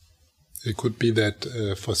It could be that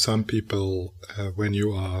for some people, when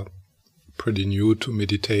you are pretty new to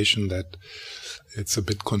meditation, that it's a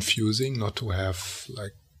bit confusing not to have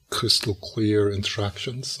like crystal clear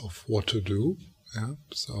instructions of what to do. Yeah?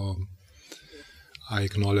 So I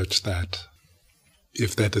acknowledge that.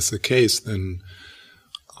 If that is the case, then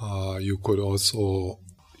you could also,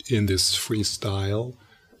 in this freestyle,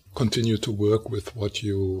 continue to work with what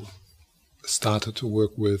you started to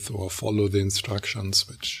work with, or follow the instructions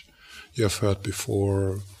which you have heard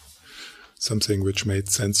before, something which made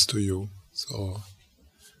sense to you. So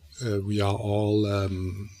we are all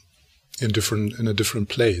in a different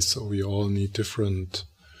place, so we all need different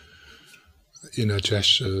inner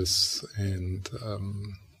gestures, and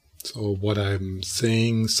so what I'm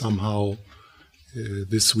saying somehow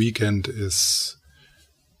this weekend is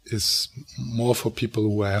more for people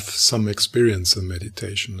who have some experience in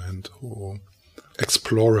meditation and who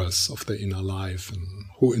explorers of the inner life and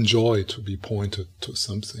who enjoy to be pointed to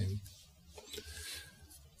something.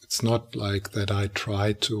 It's not like that I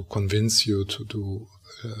try to convince you to do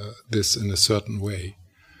this in a certain way.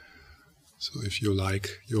 So if you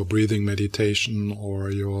like your breathing meditation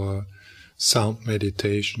or your sound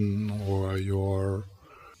meditation or your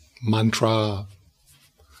mantra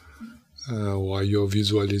or your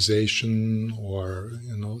visualization, or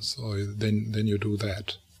so then you do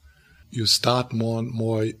that. You start more and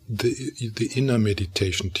more the inner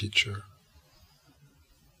meditation teacher,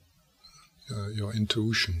 your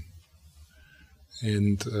intuition,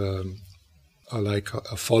 and like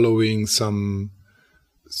following some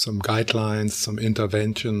guidelines, some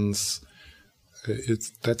interventions.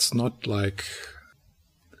 That's not like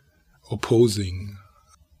opposing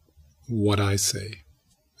what I say.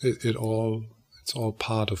 It's all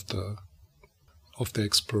part of the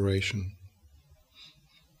exploration.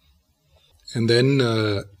 And then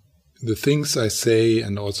the things I say,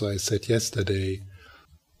 and also I said yesterday,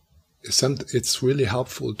 it's really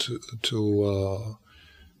helpful to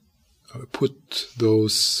put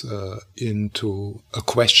those into a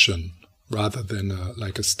question rather than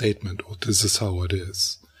like a statement, "Oh, this is how it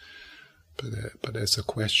is," but as a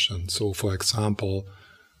question. So, for example,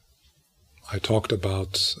 I talked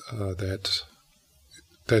about that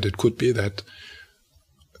it could be that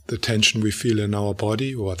the tension we feel in our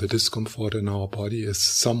body or the discomfort in our body is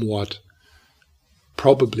somewhat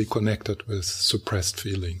probably connected with suppressed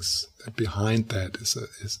feelings. That behind that is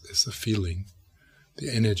a feeling, the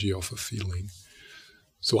energy of a feeling.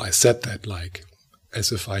 So I said that like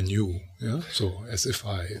as if I knew, yeah. So as if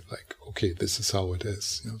I like, okay, this is how it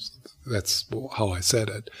is. So that's how I said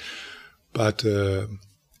it. But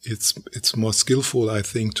it's more skillful, I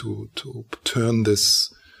think, to turn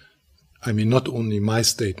this. I mean, not only my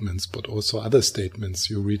statements, but also other statements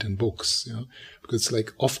you read in books, because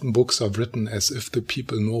like often books are written as if the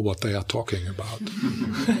people know what they are talking about.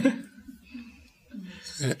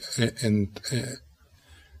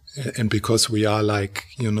 and because we are like,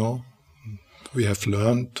 we have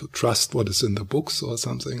learned to trust what is in the books or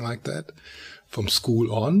something like that from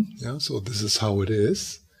school on. Yeah. So this is how it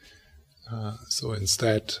is. So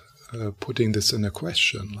instead, putting this in a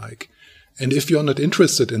question, like, and if you're not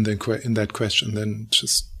interested in that question, then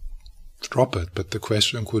just drop it. But the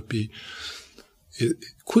question could be,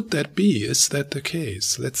 could that be? Is that the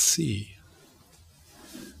case? Let's see.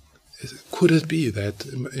 Could it be that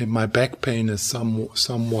my back pain is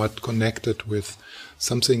somewhat connected with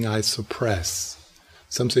something I suppress,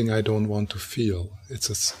 something I don't want to feel? It's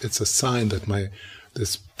a sign that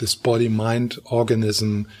this body-mind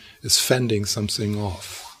organism is fending something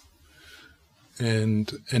off.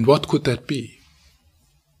 And what could that be?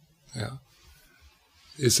 Yeah,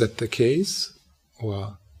 is that the case?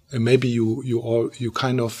 Or maybe you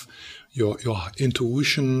kind of your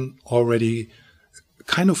intuition already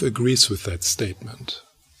kind of agrees with that statement.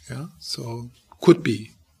 Yeah, so could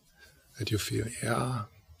be that you feel, yeah,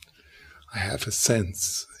 I have a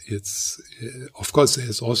sense. It's of course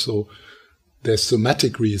there's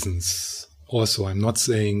somatic reasons. Also, I'm not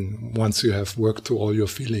saying once you have worked through all your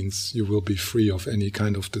feelings, you will be free of any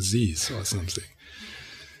kind of disease or something.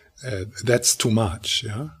 That's too much,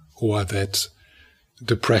 yeah? Or that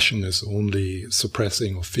depression is only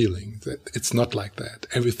suppressing of feeling. It's not like that.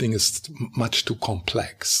 Everything is much too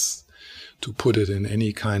complex to put it in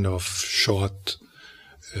any kind of short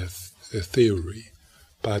theory.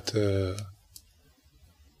 But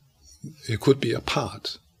it could be a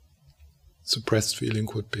part. Suppressed feeling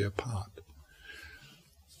could be a part.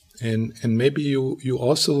 And maybe you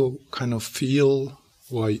also kind of feel,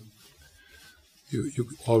 or you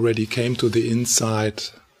already came to the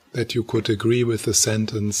insight that you could agree with the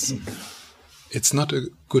sentence, it's not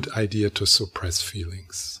a good idea to suppress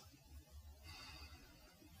feelings.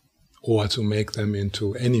 or to make them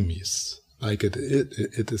into enemies, like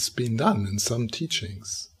it has been done in some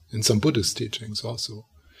teachings, in some Buddhist teachings also.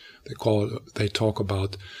 They talk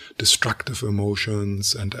about destructive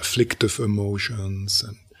emotions and afflictive emotions,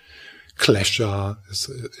 and klesha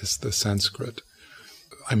is the Sanskrit.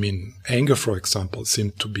 I mean, anger, for example,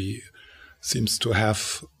 seems to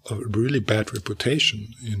have a really bad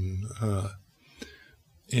reputation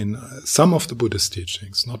in some of the Buddhist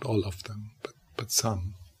teachings, not all of them, but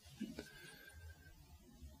some.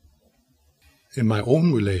 In my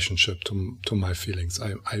own relationship to my feelings,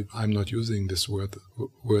 I'm not using this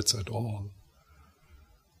words at all.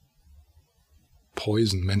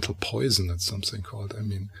 Poison, mental poison, it's something called. I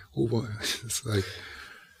mean, it's like,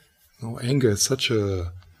 anger is such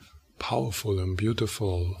a powerful and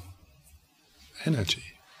beautiful energy.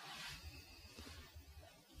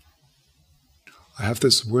 I have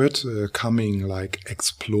this word coming like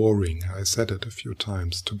exploring. I said it a few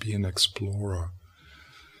times, to be an explorer.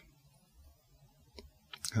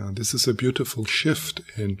 This is a beautiful shift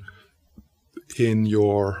in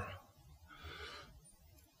your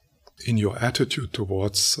attitude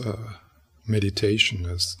towards meditation,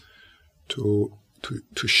 is to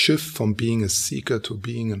shift from being a seeker to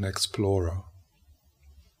being an explorer.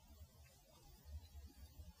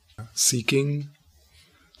 Seeking,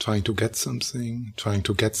 trying to get something, trying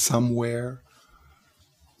to get somewhere.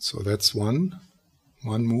 So that's one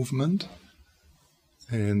movement.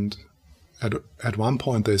 And at one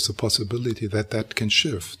point there's a possibility that can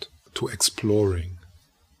shift to exploring.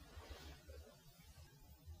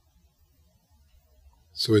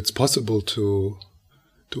 So it's possible to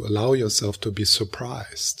allow yourself to be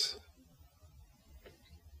surprised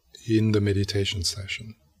in the meditation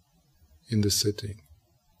session, in the sitting.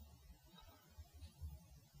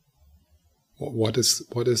 What is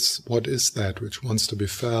that which wants to be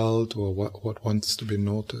felt, or what wants to be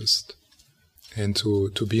noticed? And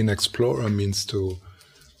to be an explorer means to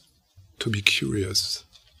be curious,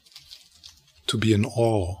 to be in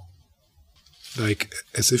awe, like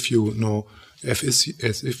as if you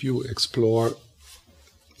explore.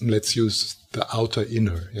 Let's use the outer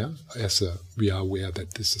inner, we are aware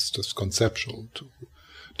that this is just conceptual to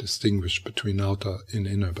distinguish between outer and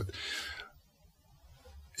inner, but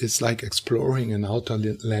it's like exploring an outer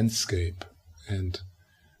landscape. And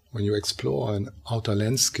when you explore an outer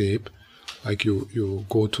landscape, like you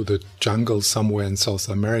go to the jungle somewhere in South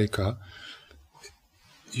America,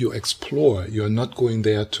 you explore. You're not going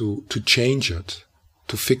there to change it,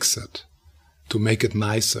 to fix it, to make it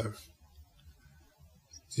nicer.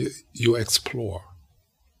 You explore.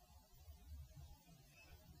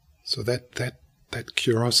 So that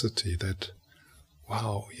curiosity, that,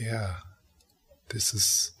 wow, yeah, this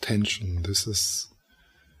is tension, this is,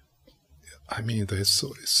 I mean, they're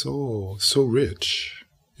so rich.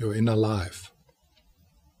 Your inner life.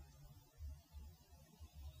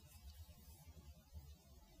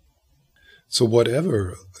 So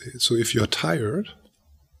if you're tired,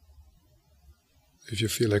 if you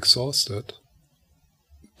feel exhausted,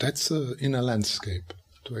 that's an inner landscape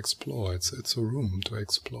to explore. It's a room to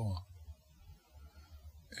explore.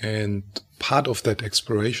 And part of that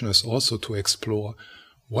exploration is also to explore,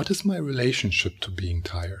 what is my relationship to being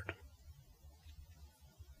tired?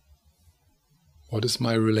 What is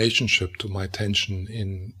my relationship to my tension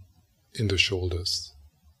in the shoulders?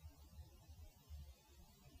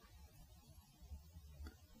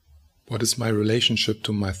 What is my relationship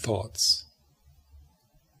to my thoughts?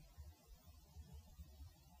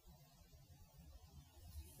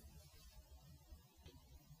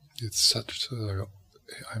 It's such a,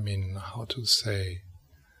 how to say,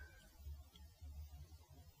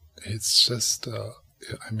 it's just,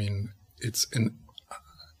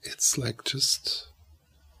 it's like just,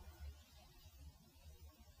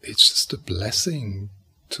 it's just a blessing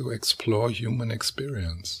to explore human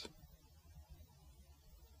experience.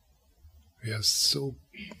 We are so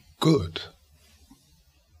good.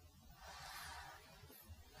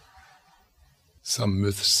 Some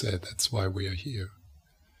myths say that's why we are here.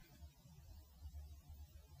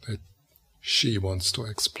 That she wants to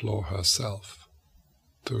explore herself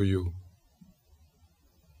through you.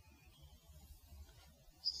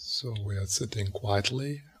 So we are sitting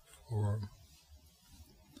quietly for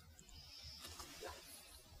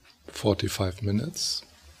 45 minutes,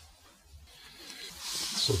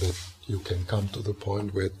 so that you can come to the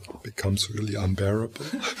point where it becomes really unbearable.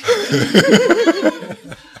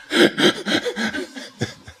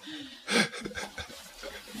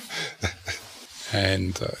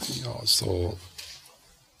 And so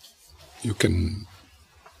you can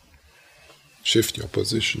shift your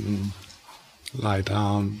position, lie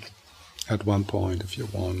down, at one point if you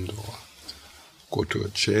want, or go to a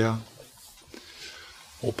chair,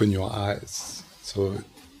 open your eyes. So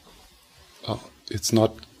it's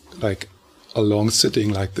not like a long sitting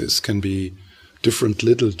like this, can be different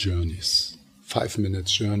little journeys, 5-minute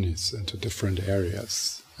journeys into different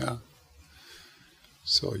areas. Yeah.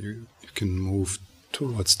 So you can move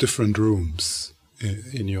towards different rooms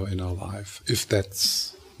in your inner life, if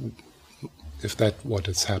that what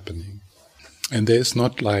is happening. And there is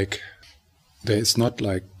not like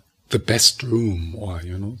the best room, or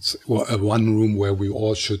or one room where we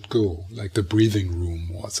all should go, like the breathing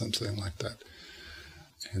room or something like that.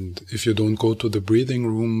 And if you don't go to the breathing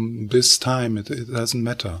room this time, it doesn't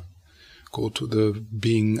matter. Go to the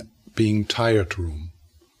being tired room.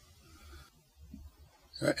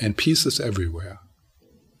 And peace is everywhere.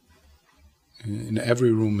 In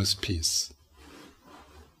every room is peace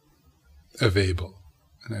available.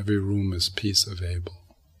 In every room is peace available.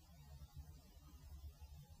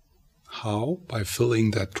 How? By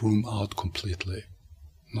filling that room out completely,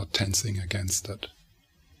 not tensing against it,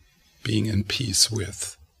 being in peace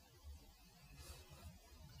with.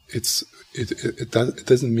 It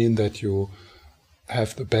doesn't mean that you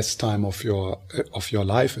have the best time of your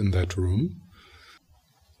life in that room,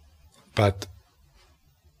 but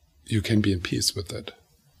you can be in peace with it.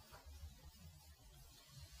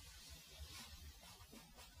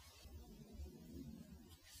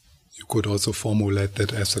 You could also formulate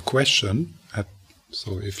that as a question.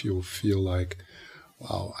 So if you feel like,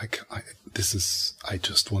 wow, I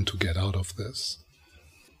just want to get out of this,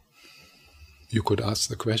 you could ask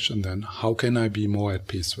the question then, how can I be more at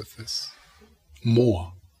peace with this?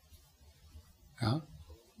 More. Yeah?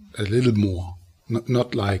 A little more.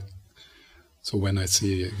 Not like, so when I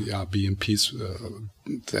say, be in peace,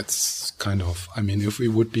 that's kind of, if we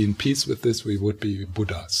would be in peace with this, we would be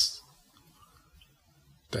Buddhas.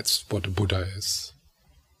 That's what a Buddha is.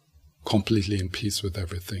 Completely in peace with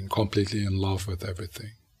everything, completely in love with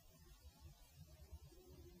everything.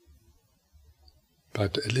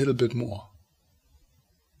 But a little bit more.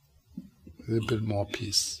 A little bit more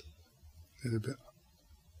peace. A little bit.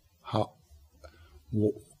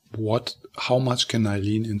 How much can I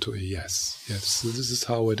lean into a yes? Yes, so this is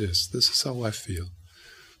how it is. This is how I feel.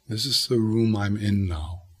 This is the room I'm in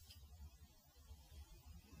now.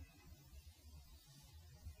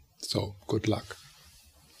 So, good luck.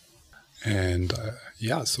 And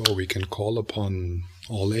so we can call upon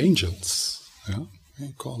all angels. Yeah?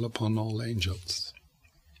 We call upon all angels.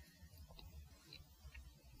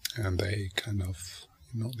 And they kind of,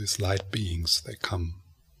 these light beings, they come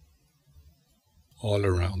all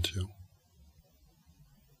around you.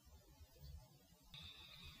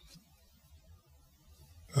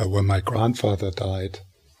 When my grandfather died,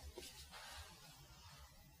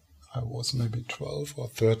 I was maybe 12 or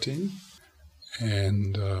 13,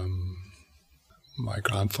 and my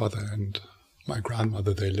grandfather and my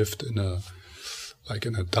grandmother, they lived in a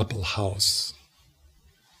double house,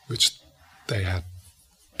 which they had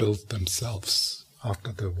built themselves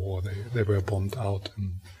after the war. They were bombed out,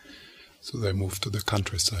 and so they moved to the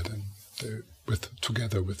countryside, and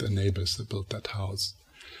together with the neighbors, they built that house.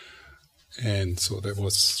 And so there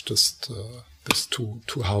was just these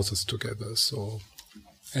two houses together. So,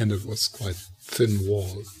 and it was quite thin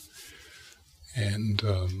wall. And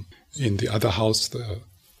in the other house, the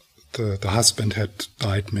husband had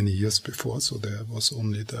died many years before, so there was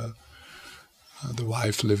only the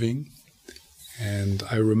wife living. And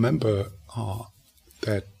I remember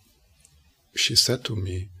that she said to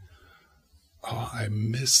me, I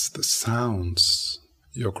miss the sounds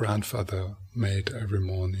your grandfather made every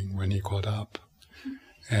morning when he got up,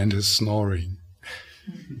 and his snoring.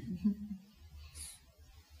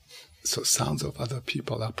 So sounds of other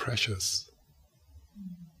people are precious.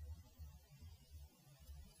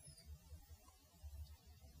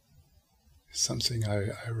 Something I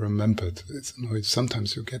remembered.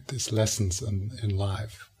 Sometimes you get these lessons in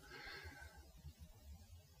life.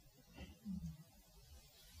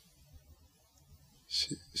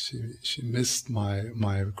 She missed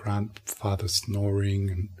my grandfather snoring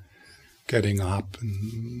and getting up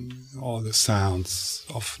and all the sounds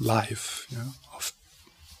of life, of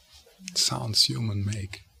sounds human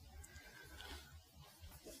make.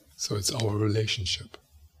 So it's our relationship.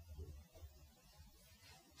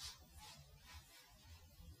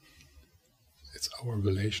 It's our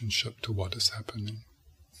relationship to what is happening.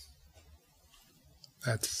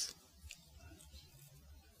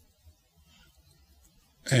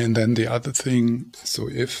 And then the other thing, so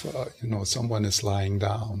if someone is lying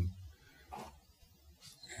down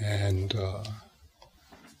and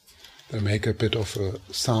they make a bit of a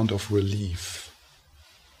sound of relief,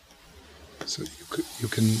 So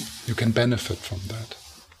you can benefit from that.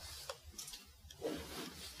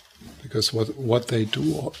 Because what they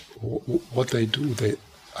do,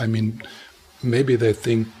 maybe they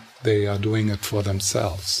think they are doing it for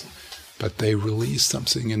themselves, but they release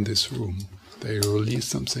something in this room. They release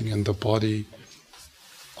something in the body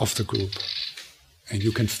of the group, and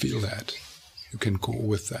you can feel that. You can go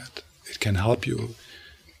with that. It can help you.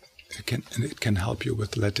 It can help you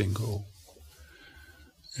with letting go.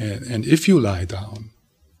 And if you lie down,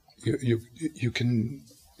 you can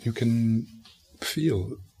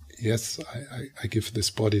feel, yes, I give this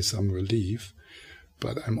body some relief,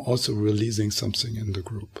 but I'm also releasing something in the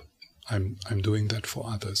group. I'm doing that for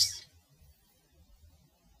others.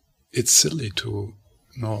 It's silly to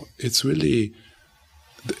know. It's really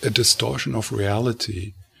a distortion of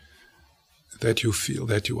reality that you feel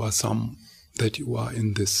that you are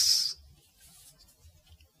in this,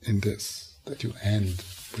 that you end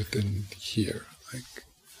within here, like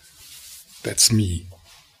that's me.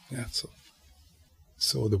 Yeah.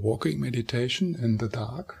 So the walking meditation in the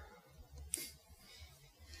dark,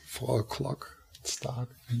 4 o'clock, it's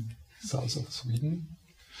dark in south of Sweden.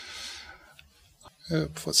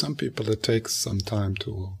 For some people it takes some time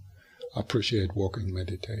to appreciate walking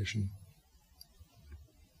meditation.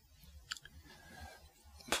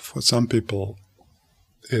 For some people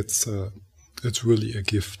it's really a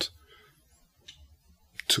gift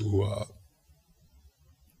to,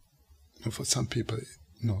 for some people,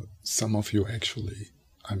 some of you actually,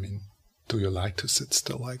 do you like to sit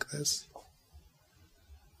still like this?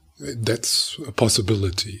 That's a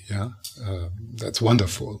possibility, yeah? That's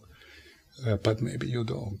wonderful. But maybe you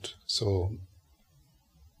don't. So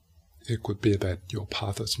it could be that your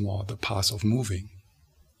path is more the path of moving.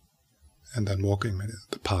 And then walking,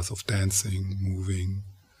 the path of dancing, moving,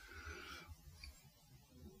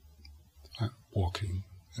 walking.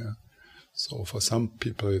 Yeah. So for some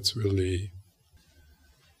people it's really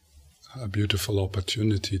a beautiful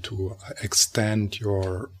opportunity to extend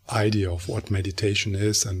your idea of what meditation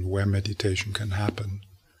is and where meditation can happen.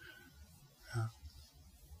 Yeah.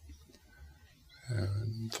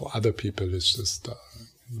 And for other people it's just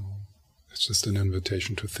it's just an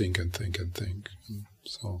invitation to think and think and think.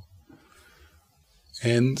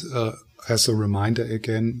 And as a reminder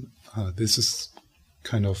again, this is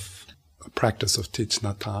kind of a practice of Thich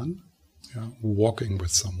Nhat Hanh, walking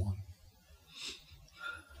with someone.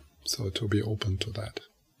 So to be open to that.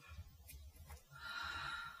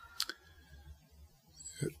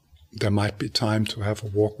 There might be time to have a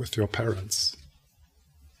walk with your parents,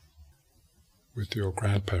 with your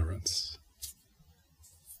grandparents,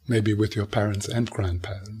 maybe with your parents and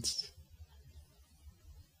grandparents.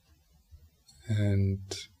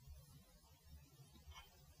 And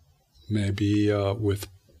maybe with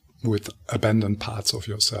abandoned parts of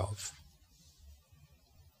yourself.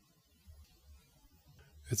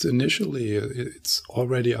 It's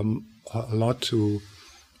already a lot to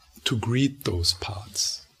greet those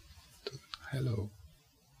parts. Hello,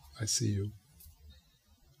 I see you.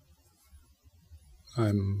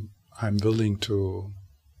 I'm willing to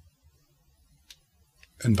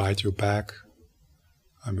invite you back.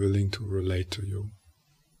 I'm willing to relate to you.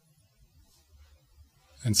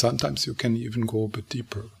 And sometimes you can even go a bit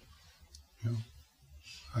deeper.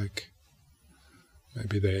 Like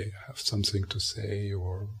maybe they have something to say,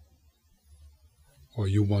 or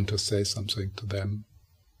you want to say something to them.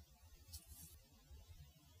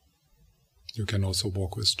 You can also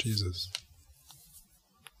walk with Jesus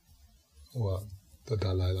or the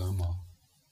Dalai Lama.